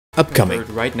Upcoming.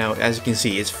 Right now, as you can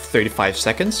see, it's 35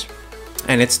 seconds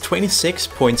and it's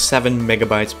 26.7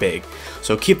 megabytes big.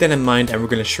 So keep that in mind and we're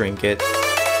gonna shrink it.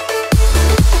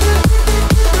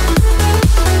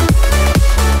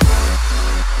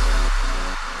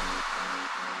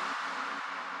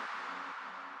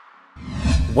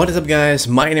 What is up guys,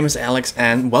 my name is Alex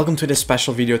and welcome to this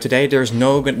special video. Today there's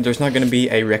not going to be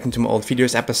a reacting to my old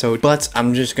videos episode, but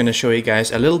I'm just going to show you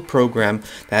guys a little program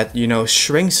that, you know,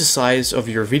 shrinks the size of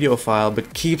your video file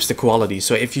but keeps the quality.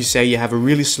 So if you say you have a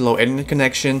really slow internet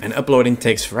connection and uploading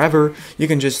takes forever, you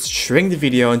can just shrink the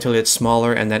video until it's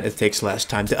smaller and then it takes less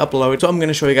time to upload. So I'm going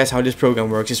to show you guys how this program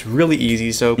works. It's really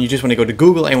easy. So you just want to go to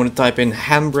Google and you want to type in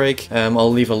HandBrake. I'll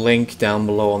leave a link down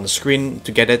below on the screen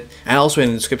to get it, and also in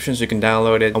the description so you can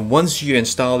download it. And once you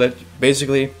install it,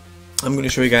 basically, I'm going to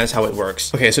show you guys how it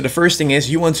works. Okay, so the first thing is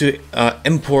you want to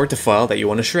import the file that you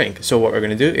want to shrink. So what we're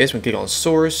going to do is we're going to click on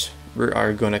source. We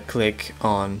are going to click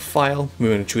on file. We're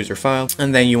going to choose your file,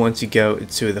 and then you want to go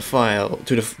to the file,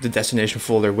 to the destination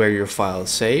folder where your file is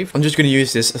saved. I'm just going to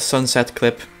use this sunset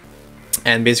clip.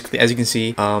 And basically, as you can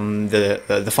see,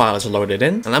 the file is loaded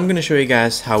in, and I'm going to show you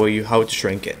guys how to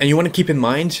shrink it. And you want to keep in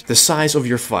mind the size of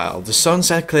your file. The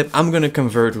sunset clip I'm going to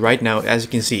convert right now. As you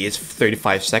can see, it's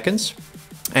 35 seconds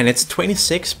and it's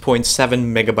 26.7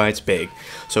 megabytes big.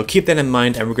 So keep that in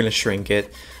mind and we're going to shrink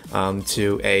it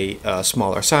to a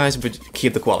smaller size, but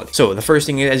keep the quality. So the first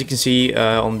thing is, as you can see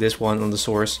on this one, on the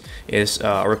source, is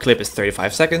our clip is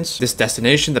 35 seconds. This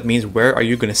destination, that means where are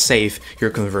you going to save your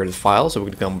converted file. So we're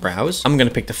going to go on browse. I'm going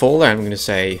to pick the folder. I'm going to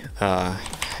say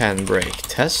HandBrake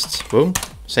test. Boom.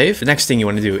 Save. The next thing you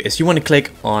want to do is you want to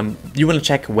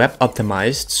check web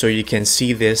optimized so you can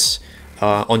see this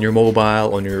on your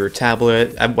mobile, on your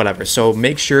tablet, whatever. So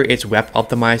make sure it's web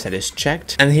optimized, that is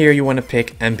checked. And here you want to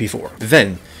pick MP4.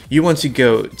 Then you want to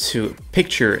go to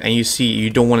picture and you see you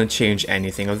don't want to change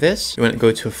anything of this. You want to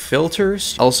go to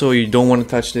filters. Also, you don't want to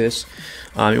touch this.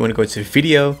 You want to go to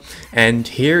video, and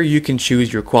here you can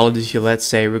choose your quality. So let's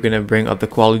say we're going to bring up the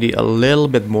quality a little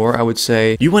bit more. I would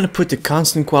say you want to put the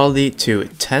constant quality to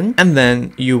 10, and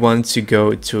then you want to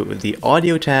go to the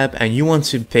audio tab and you want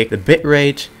to pick the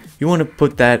bitrate. You want to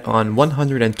put that on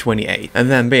 128, and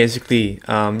then basically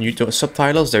you do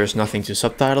subtitles. There's nothing to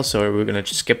subtitle, so we're gonna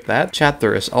just skip that.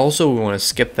 Chapters also, we want to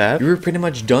skip that. We're pretty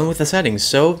much done with the settings.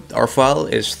 So our file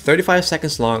is 35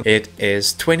 seconds long. It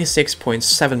is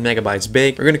 26.7 megabytes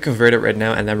big. We're gonna convert it right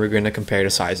now, and then we're gonna compare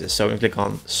the sizes. So we're gonna click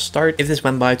on start. If this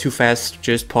went by too fast,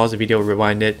 just pause the video,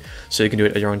 rewind it, so you can do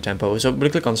it at your own tempo. So we're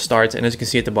gonna click on start, and as you can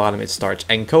see at the bottom, it starts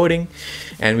encoding,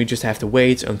 and we just have to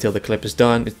wait until the clip is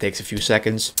done. It takes a few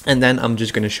seconds. And then I'm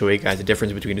just going to show you guys the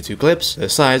difference between the two clips. The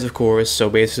size, of course. So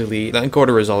basically, the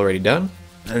encoder is already done.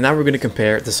 And now we're going to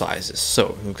compare the sizes.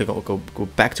 So we'll click on, go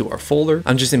back to our folder.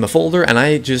 I'm just in my folder and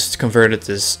I just converted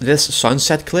this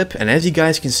sunset clip. And as you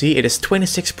guys can see, it is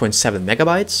 26.7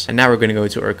 megabytes. And now we're going to go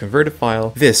to our converted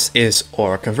file. This is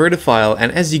our converted file.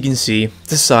 And as you can see,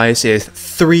 the size is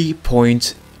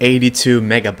 3.82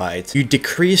 megabytes. You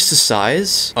decrease the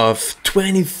size of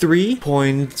 23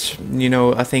 point,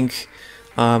 I think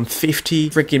 50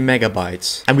 freaking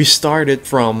megabytes, and we started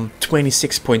from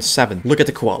 26.7. Look at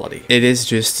the quality. It is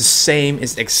just the same.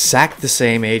 It's exact the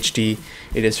same HD.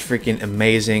 It is freaking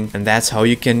amazing, and that's how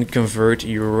you can convert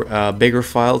your bigger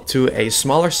file to a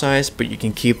smaller size, but you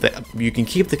can keep the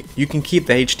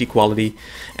HD quality.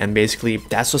 And basically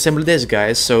that's how simple it is,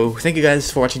 guys. So thank you guys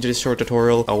for watching this short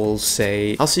tutorial. I'll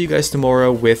see you guys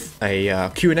tomorrow with a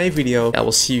Q&A video. I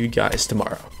will see you guys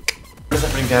tomorrow. What's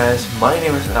happening, guys? My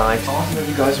name is Alex. Awesome that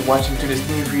you guys are watching to this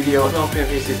new video. Now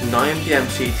it's 9 PM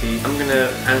CT. I'm gonna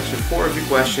answer 4 of your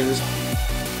questions.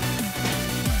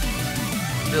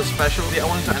 Real special. I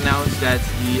wanted to announce that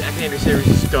the Akinator series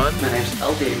is done. My name is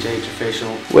LDHH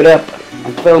Official. What up?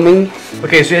 I'm filming.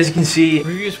 Okay, so as you can see,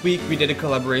 previous week we did a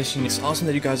collaboration. It's awesome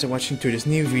that you guys are watching to this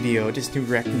new video, this new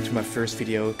reacting to my first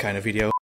video kind of video.